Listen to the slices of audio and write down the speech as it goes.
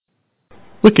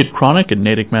Wicked Chronic in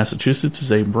Natick, Massachusetts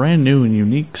is a brand new and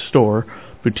unique store,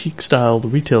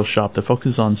 boutique-styled retail shop that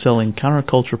focuses on selling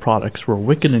counterculture products where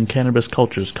Wiccan and cannabis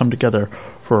cultures come together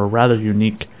for a rather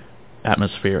unique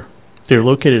atmosphere. They are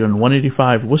located on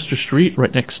 185 Worcester Street,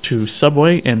 right next to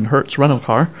Subway and Hertz Rental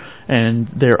Car, and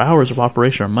their hours of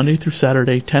operation are Monday through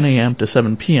Saturday, 10 a.m. to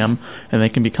 7 p.m., and they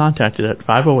can be contacted at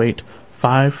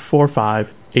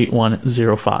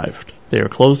 508-545-8105. They are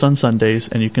closed on Sundays,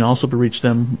 and you can also reach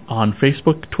them on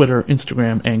Facebook, Twitter,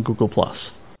 Instagram, and Google+.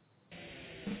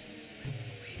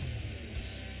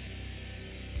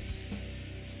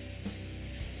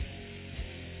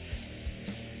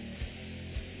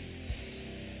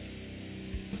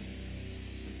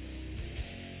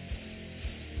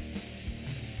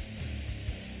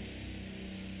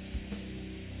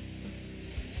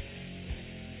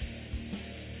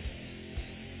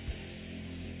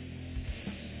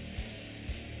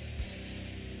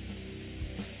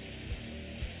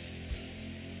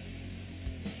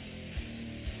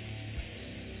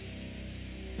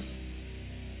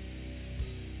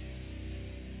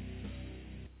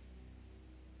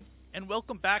 And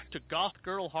welcome back to Goth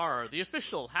Girl Horror, the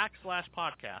official Hack Slash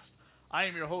podcast. I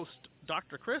am your host,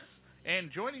 Dr. Chris,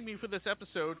 and joining me for this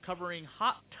episode covering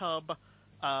Tub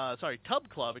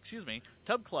Club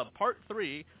Part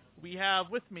 3, we have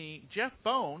with me Jeff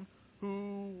Bone,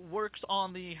 who works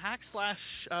on the the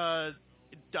Hackslash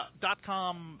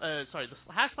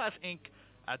Inc.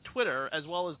 Twitter, as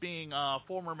well as being a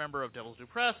former member of Devil's Due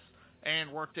Press,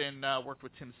 and worked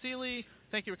with Tim Seeley.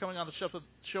 Thank you for coming on the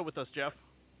show with us, Jeff.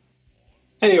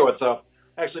 Hey, what's up?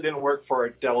 Actually didn't work for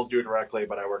Devil's Due directly,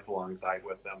 but I worked alongside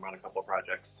with them on a couple of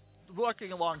projects.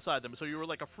 Working alongside them, so you were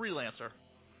like a freelancer?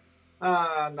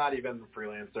 Not even a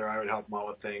freelancer. I would help them out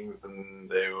with things, and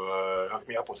they would hook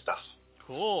me up with stuff.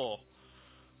 Cool.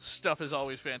 Stuff is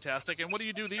always fantastic. And what do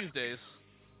you do these days?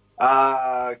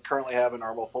 Currently have a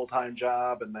normal full-time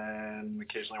job, and then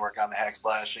occasionally work on the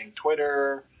Hackslash Inc.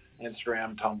 Twitter,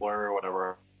 Instagram, Tumblr,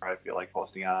 whatever I feel like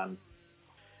posting on.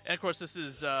 And, of course, this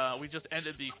is, we just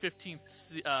ended the 15th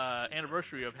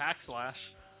anniversary of Hackslash.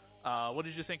 What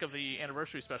did you think of the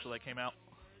anniversary special that came out?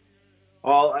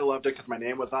 Well, I loved it because my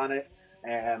name was on it,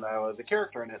 and I was a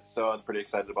character in it, so I was pretty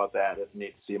excited about that. It's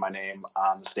neat to see my name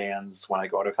on the stands when I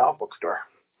go to a comic book store.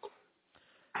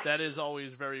 That is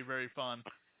always very, very fun.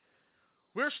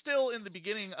 We're still in the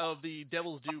beginning of the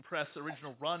Devil's Due Press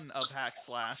original run of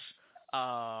Hackslash.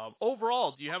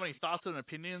 Overall, do you have any thoughts and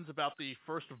opinions about the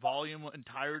first volume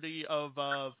entirety of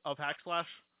Hackslash?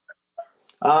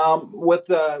 When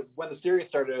the series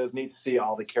started, it was neat to see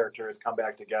all the characters come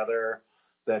back together,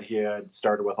 that he had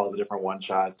started with all the different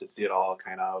one-shots, to see it all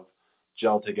kind of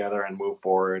gel together and move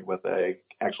forward with a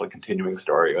actually continuing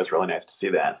story. It was really nice to see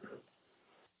that.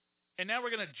 And now we're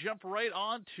going to jump right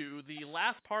on to the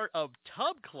last part of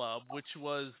Tub Club, which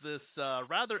was this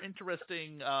rather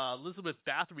interesting Elizabeth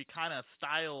Bathory kind of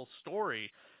style story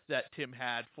that Tim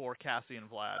had for Cassie and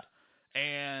Vlad.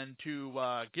 And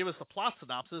to give us the plot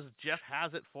synopsis, Jeff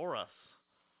has it for us.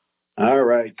 All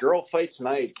right. Girl fights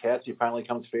night. Cassie finally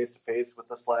comes face to face with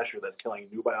the slasher that's killing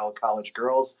nubile college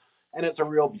girls, and it's a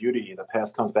real beauty. The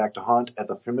past comes back to haunt as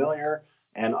a familiar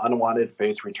and unwanted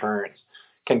face returns.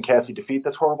 Can Cassie defeat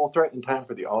this horrible threat in time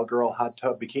for the all-girl hot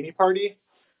tub bikini party?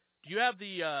 Do you have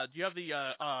the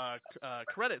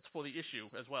credits for the issue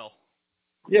as well?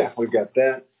 Yeah, we've got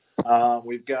that.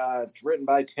 We've got written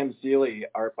by Tim Seeley,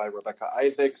 art by Rebecca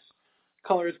Isaacs,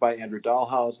 colors by Andrew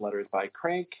Dahlhaus, letters by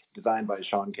Crank, designed by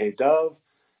Sean K. Dove,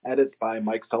 edits by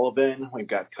Mike Sullivan. We've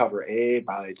got cover A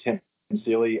by Tim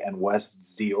Seeley and Wes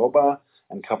Zioba,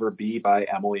 and cover B by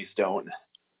Emily Stone.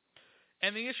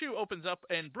 And the issue opens up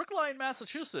in Brookline,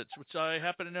 Massachusetts, which I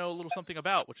happen to know a little something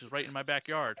about, which is right in my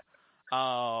backyard.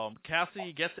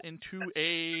 Cassie gets into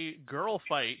a girl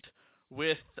fight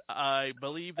with, I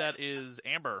believe that is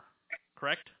Amber,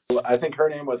 correct? I think her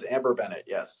name was Amber Bennett,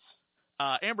 yes.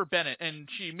 Amber Bennett, and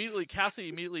Cassie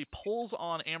immediately pulls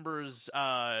on Amber's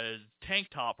tank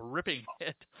top, ripping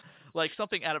it like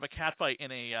something out of a cat fight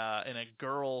in a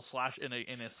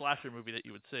slasher movie that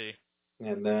you would see.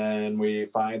 And then we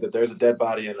find that there's a dead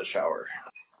body in the shower.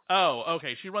 Oh,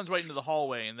 okay. She runs right into the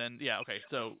hallway, and then, yeah, okay.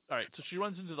 So, all right. So she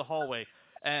runs into the hallway,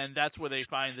 and that's where they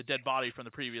find the dead body from the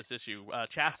previous issue,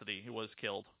 Chastity, who was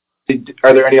killed.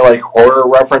 Are there any, horror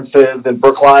references in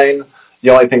Brookline? The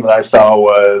only thing that I saw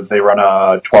was they run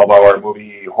a 12-hour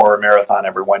movie horror marathon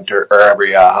every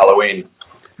Halloween.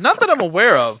 Not that I'm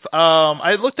aware of.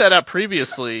 I looked that up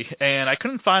previously, and I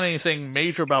couldn't find anything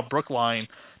major about Brookline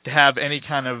to have any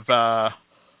kind of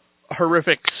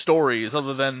horrific stories,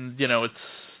 other than, it's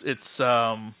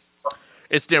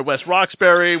It's near West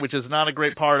Roxbury, which is not a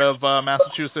great part of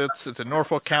Massachusetts. It's in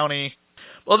Norfolk County.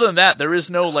 Other than that, there is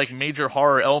no like major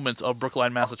horror elements of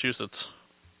Brookline, Massachusetts.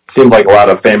 Seems like a lot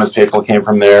of famous people came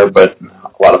from there, but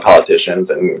a lot of politicians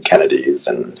and Kennedys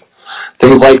and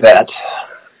things like that.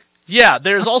 Yeah,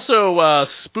 there's also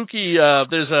spooky.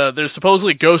 There's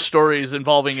supposedly ghost stories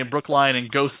involving in Brookline and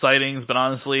ghost sightings, but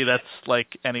honestly, that's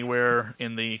like anywhere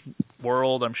in the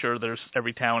world. I'm sure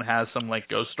every town has some like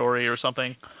ghost story or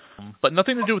something, but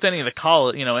nothing to do with any of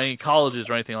the any colleges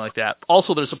or anything like that.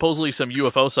 Also, there's supposedly some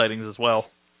UFO sightings as well.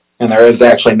 And there is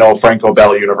actually no Franco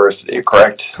Bell University,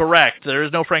 correct? Correct. There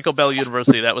is no Franco Bell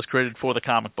University. That was created for the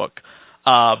comic book.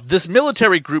 This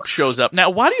military group shows up. Now,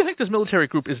 why do you think this military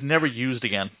group is never used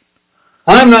again?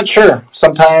 I'm not sure.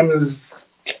 Sometimes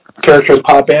characters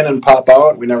pop in and pop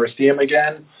out. We never see them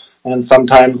again. And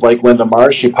sometimes, like Linda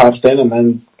Marsh, she pops in and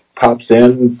then pops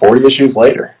in 40 issues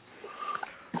later.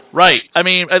 Right. I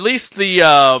mean, at least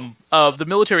the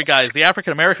military guys, the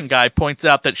African American guy, points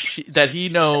out that he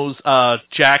knows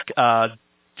Jack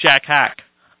Hack.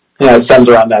 Yeah, it sends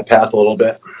her on that path a little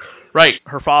bit. Right,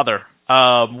 her father,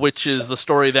 which is the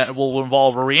story that will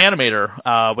involve a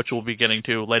Reanimator, which we'll be getting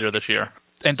to later this year,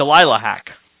 and Delilah Hack,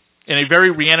 in a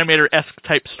very Reanimator-esque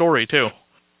type story too.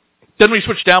 Then we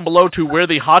switch down below to where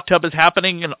the hot tub is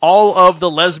happening and all of the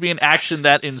lesbian action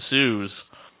that ensues.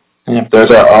 Yeah, there's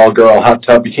our all-girl hot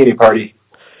tub bikini party.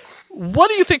 What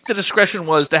do you think the discretion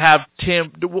was to have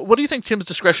Tim? What do you think Tim's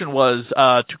discretion was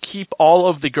to keep all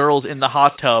of the girls in the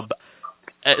hot tub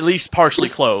at least partially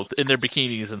clothed in their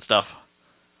bikinis and stuff?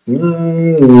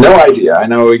 No idea. I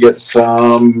know we get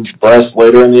some breasts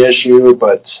later in the issue,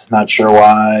 but not sure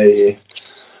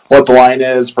what the line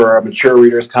is for a mature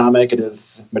reader's comic. It is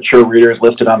mature readers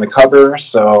listed on the cover,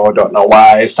 so I don't know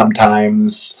why.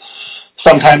 Sometimes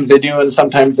they do and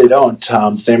sometimes they don't.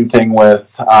 Same thing with,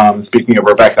 speaking of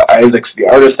Rebecca Isaacs, the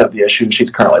artist of the issue, she's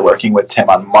currently working with Tim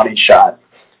on Money Shot,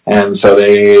 and so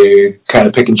they kind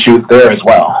of pick and choose there as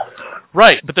well.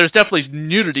 Right, but there's definitely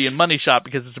nudity in Money Shot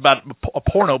because it's about a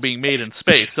porno being made in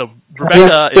space, so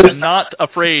Rebecca is not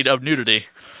afraid of nudity.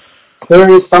 There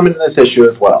is some in this issue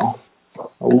as well.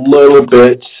 A little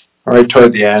bit. Right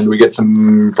toward the end, we get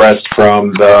some breast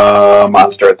from the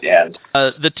monster at the end.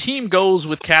 The team goes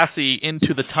with Cassie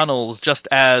into the tunnels just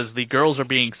as the girls are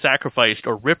being sacrificed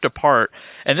or ripped apart.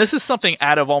 And this is something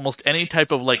out of almost any type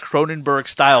of like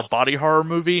Cronenberg-style body horror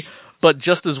movie, but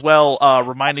just as well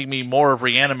reminding me more of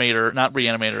not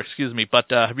Reanimator, excuse me.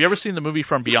 But have you ever seen the movie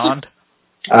From Beyond?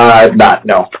 I've not,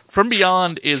 no. From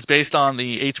Beyond is based on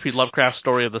the H.P. Lovecraft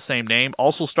story of the same name.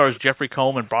 Also stars Jeffrey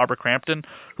Combs and Barbara Crampton,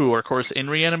 who are, of course, in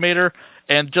Reanimator.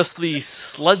 And just the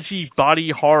sludgy body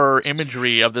horror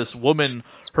imagery of this woman,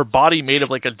 her body made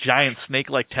of like a giant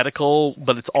snake-like tentacle,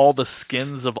 but it's all the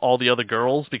skins of all the other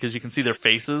girls because you can see their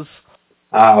faces.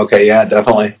 Okay, yeah,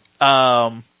 definitely.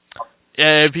 Have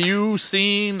you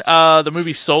seen the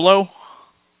movie Solo?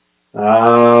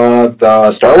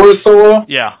 The Star Wars Solo?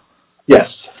 Yeah.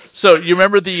 Yes. So you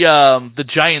remember the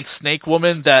giant snake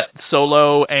woman that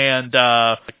Solo and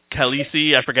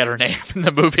Khaleesi, I forget her name in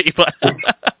the movie, but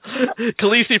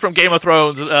Khaleesi from Game of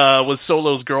Thrones was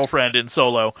Solo's girlfriend in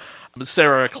Solo,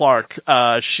 Sarah Clark.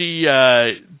 She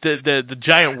the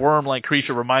giant worm-like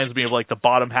creature reminds me of like the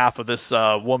bottom half of this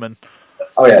woman.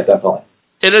 Oh yeah, definitely.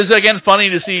 It is, again, funny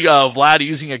to see Vlad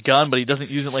using a gun, but he doesn't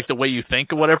use it like the way you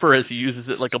think or whatever, as he uses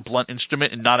it like a blunt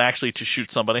instrument and not actually to shoot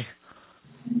somebody.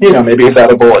 You know, maybe he's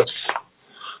out of bullets.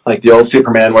 Like the old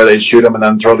Superman where they shoot him and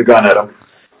then throw the gun at him.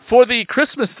 For the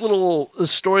Christmas little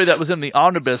story that was in the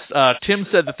omnibus, Tim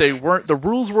said that the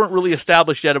rules weren't really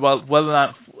established yet about whether or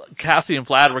not Cassie and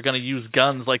Vlad were going to use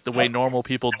guns like the way normal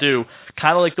people do,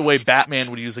 kind of like the way Batman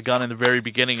would use a gun in the very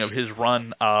beginning of his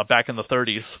run back in the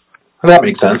 30s. That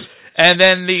makes sense. And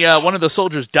then one of the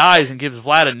soldiers dies and gives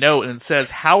Vlad a note, and it says,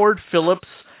 Howard Phillips,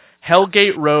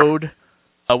 Hellgate Road,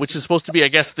 which is supposed to be, I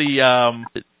guess, the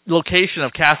location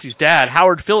of Cassie's dad.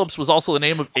 Howard Phillips was also the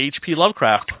name of H.P.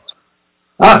 Lovecraft.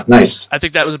 Ah, nice. I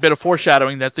think that was a bit of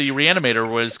foreshadowing that the Reanimator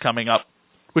was coming up,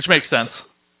 which makes sense.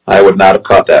 I would not have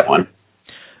caught that one.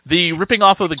 The ripping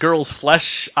off of the girl's flesh,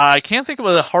 I can't think of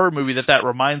a horror movie that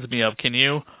reminds me of. Can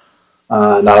you?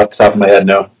 Not off the top of my head,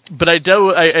 no. But I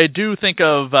do think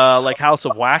of like House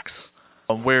of Wax,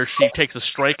 where she takes a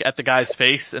strike at the guy's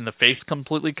face and the face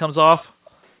completely comes off.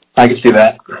 I can see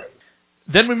that.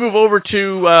 Then we move over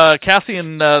to Cassie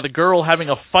and the girl having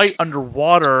a fight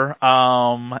underwater,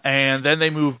 and then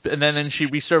then she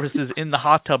resurfaces in the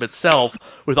hot tub itself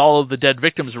with all of the dead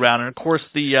victims around. And of course,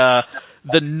 the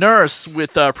nurse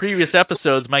with previous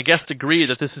episodes, my guests agree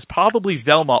that this is probably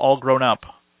Velma all grown up.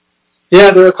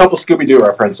 Yeah, there are a couple Scooby-Doo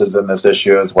references in this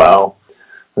issue as well.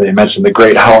 They mentioned the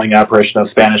Great Howling Apparition of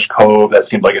Spanish Cove. That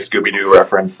seemed like a Scooby-Doo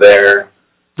reference there.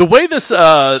 The way this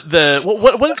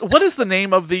what is the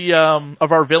name of the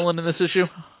of our villain in this issue?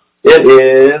 It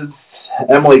is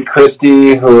Emily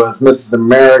Christie, who is Mrs.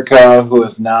 America, who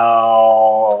is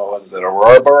now, what is it,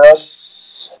 Ouroboros?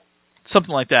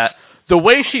 Something like that. The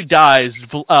way she dies,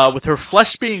 with her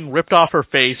flesh being ripped off her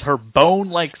face, her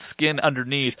bone-like skin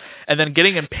underneath, and then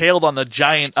getting impaled on the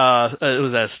giant, it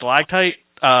was a stalactite?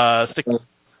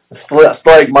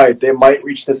 Stalagmite. They might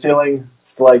reach the ceiling.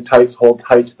 Stalactites hold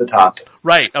tight to the top.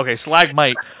 Right, okay,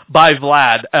 Stalagmite by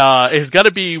Vlad is got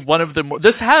to be one of the more,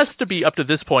 this has to be, up to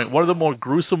this point, one of the more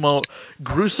gruesome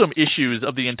issues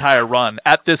of the entire run,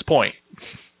 at this point.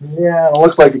 Yeah, it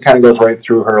looks like it kind of goes right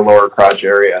through her lower crotch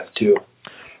area, too.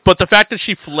 But the fact that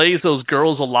she flays those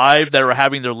girls alive that are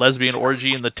having their lesbian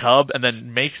orgy in the tub and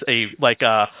then makes a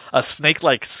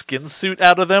snake-like skin suit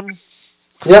out of them.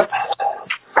 Yep.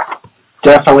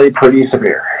 Definitely pretty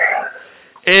severe.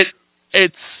 It's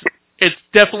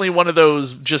definitely one of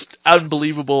those just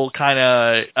unbelievable kind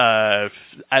of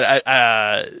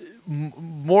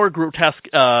more grotesque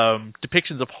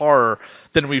depictions of horror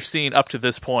than we've seen up to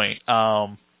this point.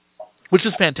 Which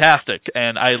is fantastic,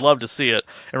 and I love to see it.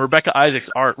 And Rebecca Isaac's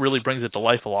art really brings it to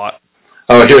life a lot.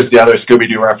 Oh, here's the other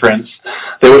Scooby-Doo reference.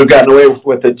 They would have gotten away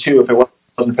with it, too, if it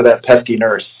wasn't for that pesky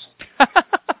nurse.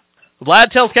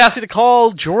 Vlad tells Cassie to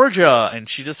call Georgia, and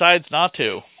she decides not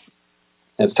to.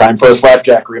 It's time for a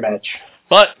Slapjack rematch.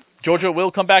 But Georgia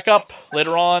will come back up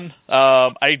later on.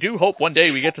 I do hope one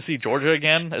day we get to see Georgia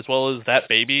again, as well as that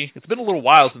baby. It's been a little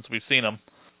while since we've seen him.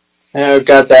 Yeah, we've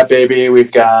got that baby.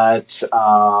 We've got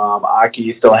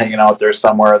Aki still hanging out there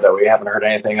somewhere that we haven't heard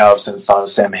anything of since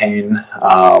Sam Hain.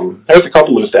 There's a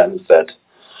couple loose ends that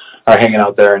are hanging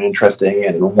out there and interesting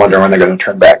and wondering when they're going to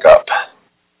turn back up.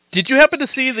 Did you happen to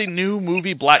see the new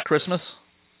movie Black Christmas?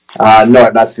 No,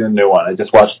 I've not seen the new one. I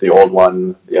just watched the old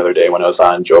one the other day when it was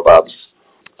on Joe Bob's.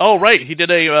 Oh, right. He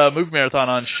did a movie marathon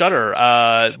on Shudder.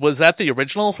 Was that the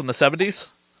original from the 70s?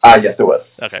 Yes, it was.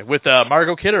 Okay, with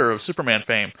Margot Kidder of Superman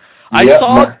fame. Yep.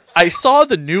 I saw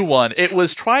the new one. It was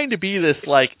trying to be this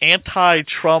like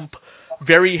anti-Trump,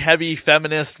 very heavy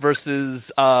feminist versus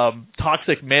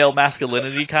toxic male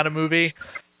masculinity kind of movie.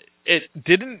 It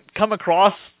didn't come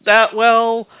across that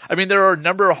well. I mean, there are a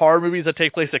number of horror movies that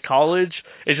take place at college.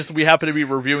 It's just we happen to be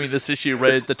reviewing this issue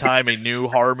right at the time a new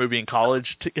horror movie in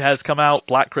college has come out,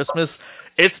 Black Christmas.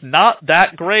 It's not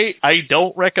that great. I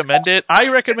don't recommend it. I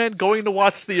recommend going to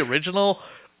watch the original,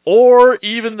 or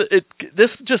even this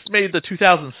just made the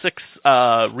 2006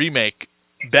 remake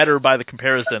better by the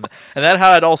comparison, and that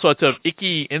had all sorts of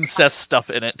icky incest stuff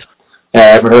in it. Yeah, I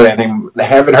haven't heard anything. I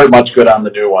haven't heard much good on the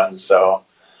new one, so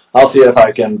I'll see if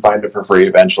I can find it for free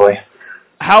eventually.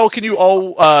 How can you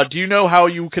do you know how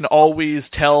you can always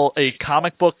tell a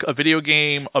comic book, a video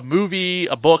game, a movie,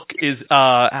 a book is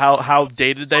how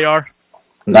dated they are?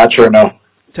 Not sure, no.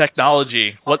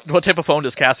 Technology. What type of phone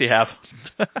does Cassie have?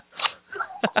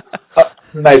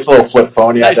 Nice little flip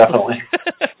phone, yeah, nice. Definitely.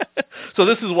 So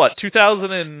this is what,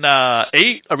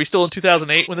 2008? Are we still in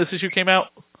 2008 when this issue came out?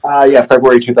 Yeah,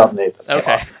 February 2008.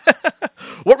 Okay.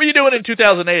 What were you doing in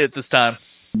 2008 at this time?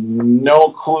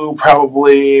 No clue,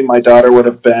 probably. My daughter would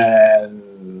have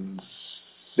been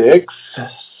 6,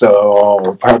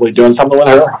 so probably doing something with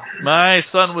her. My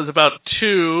son was about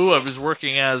 2. I was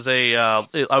working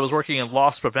in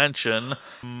loss prevention.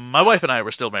 My wife and I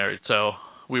were still married, so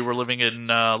we were living in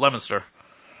Leominster.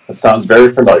 That sounds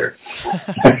very familiar.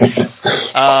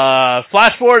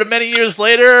 Flash forward to many years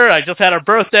later. I just had a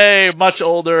birthday, much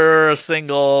older,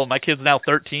 single. My kid's now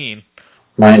 13.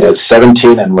 Mine is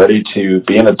 17 and ready to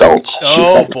be an adult.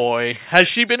 Oh, boy. Has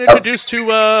she been introduced to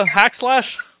Hackslash?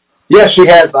 Yeah, she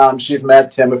has. She's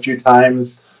met Tim a few times.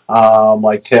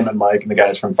 Like Tim and Mike and the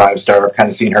guys from 5 Star. I've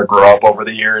kind of seen her grow up over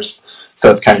the years.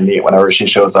 So it's kind of neat whenever she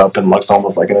shows up and looks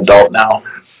almost like an adult now.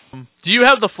 Do you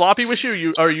have the floppy with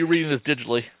you, or are you reading this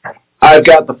digitally? I've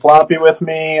got the floppy with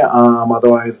me,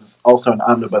 otherwise also an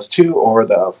Omnibus 2, or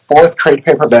the 4th trade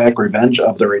paperback, Revenge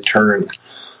of the Return.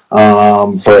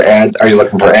 For ads, are you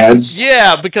looking for ads?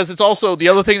 Yeah, because it's also, the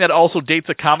other thing that also dates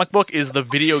a comic book is the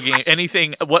video game.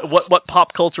 Anything, what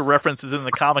pop culture references in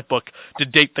the comic book to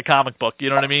date the comic book, you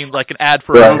know what I mean? Like an ad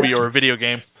for a movie or a video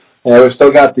game. Yeah, we've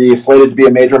still got the slated to be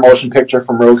a major motion picture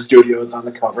from Rogue Studios on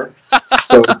the cover.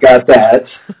 So we've got that.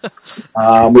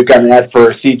 We've got an ad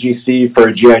for CGC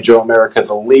for G.I. Joe America's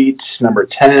Elite, number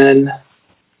 10,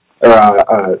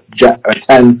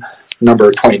 10,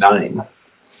 number 29.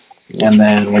 And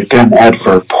then we've got an ad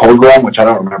for Pogrom, which I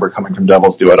don't remember coming from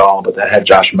Devil's Due at all, but that had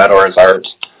Josh Meador as art,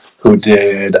 who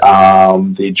did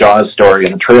the Jaws story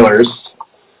in the trailers.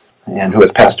 and who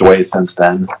has passed away since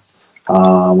then.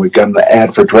 We've got an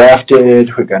ad for Drafted.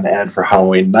 We've got an ad for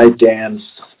Halloween Night Dance,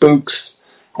 Spooks,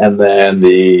 and then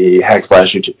the Hack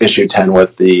Slash issue 10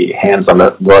 with the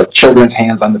children's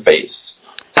hands on the face.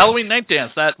 Halloween Night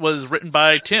Dance, that was written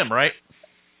by Tim, right?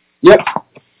 Yep.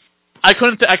 I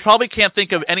probably can't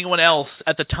think of anyone else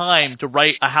at the time to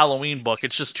write a Halloween book.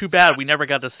 It's just too bad we never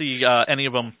got to see any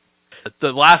of them.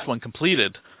 The last one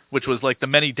completed, which was like The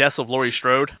Many Deaths of Laurie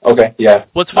Strode. Okay, yeah.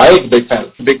 What's I funny? was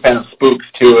a big fan of Spooks,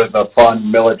 too, as a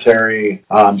fun military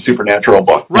supernatural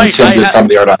book. Right. And Tim did some of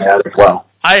the art on that as well.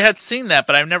 I had seen that,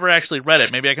 but I've never actually read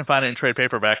it. Maybe I can find it in trade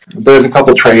paperback. There's a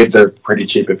couple trades. They're pretty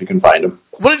cheap if you can find them.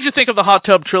 What did you think of the Hot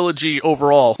Tub Trilogy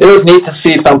overall? It was neat to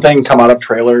see something come out of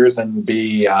trailers and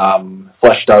be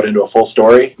fleshed out into a full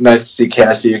story. Nice to see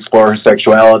Cassie explore her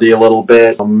sexuality a little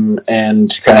bit and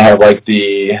kind of have like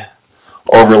the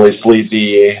overly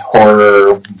sleazy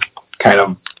horror kind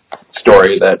of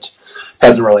story that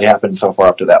hasn't really happened so far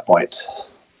up to that point.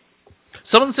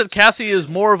 Someone said Cassie is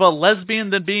more of a lesbian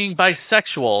than being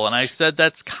bisexual, and I said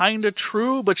that's kind of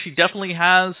true, but she definitely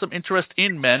has some interest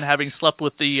in men, having slept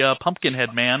with the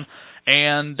Pumpkinhead Man,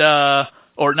 and,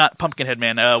 or not Pumpkinhead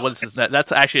Man, what is his name? That's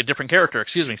actually a different character,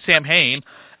 excuse me, Sam Hain,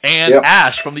 and Yep.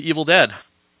 Ash from The Evil Dead.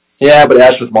 Yeah, but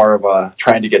Ash was more of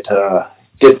trying to get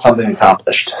something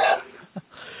accomplished.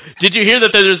 Did you hear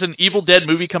that there's an Evil Dead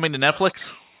movie coming to Netflix?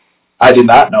 I did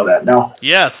not know that, no.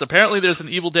 Yes, apparently there's an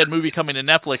Evil Dead movie coming to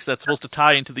Netflix that's supposed to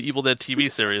tie into the Evil Dead TV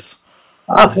series.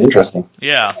 Ah, interesting.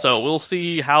 Yeah, so we'll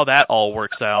see how that all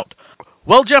works out.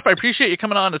 Well, Jeff, I appreciate you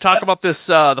coming on to talk about this,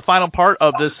 the final part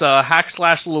of this Hack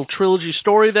Slash little trilogy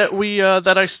story that we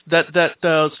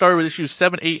that started with issues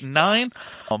 7, 8, and 9.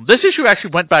 This issue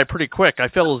actually went by pretty quick. I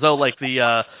feel as though like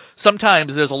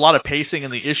sometimes there's a lot of pacing in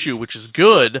the issue, which is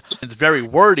good. It's very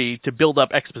wordy to build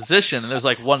up exposition, and there's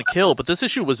like one kill. But this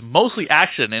issue was mostly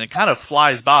action, and it kind of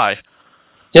flies by.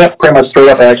 Yeah, pretty much straight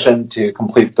up action to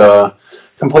complete the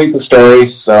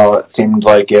story. So it seemed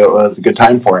like it was a good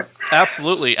time for it.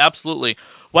 Absolutely, absolutely.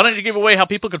 Why don't you give away how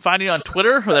people can find you on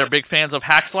Twitter, who are big fans of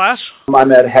Hack Slash?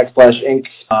 I'm at Hack Slash Inc.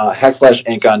 Hack Slash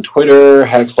Inc. on Twitter,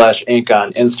 Hack Slash Inc.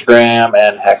 on Instagram,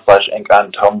 and Hack Slash Inc.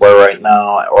 on Tumblr right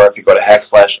now. Or if you go to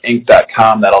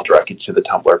hackslashink.com, that'll direct you to the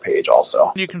Tumblr page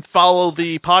also. You can follow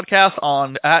the podcast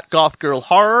on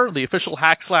 @GothGirlHorror, the official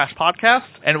Hack Slash podcast,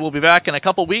 and we'll be back in a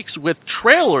couple weeks with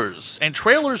Trailers and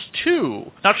Trailers 2.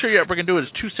 Not sure yet if we're going to do it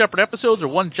as two separate episodes or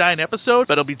one giant episode,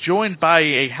 but it'll be joined by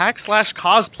a Hack Slash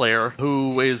cosplayer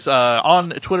who is on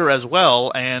Twitter as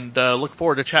well, and look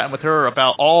forward to chatting with her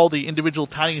about all the individual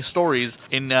tiny stories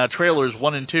in Trailers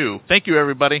 1 and 2. Thank you,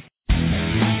 everybody.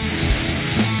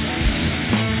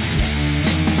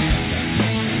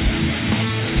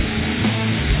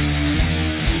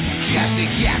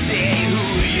 Cassie, who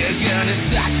you gonna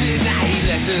stop tonight?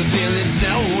 Let the villain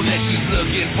know that she's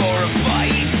looking for a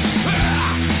fight.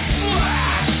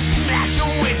 Smash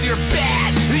her with your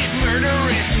bat. These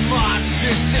murderous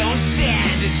monsters don't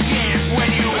stand a chance when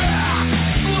you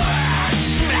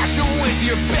smash her with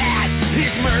your bat.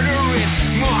 These murderous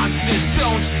monsters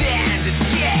don't stand a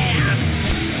chance.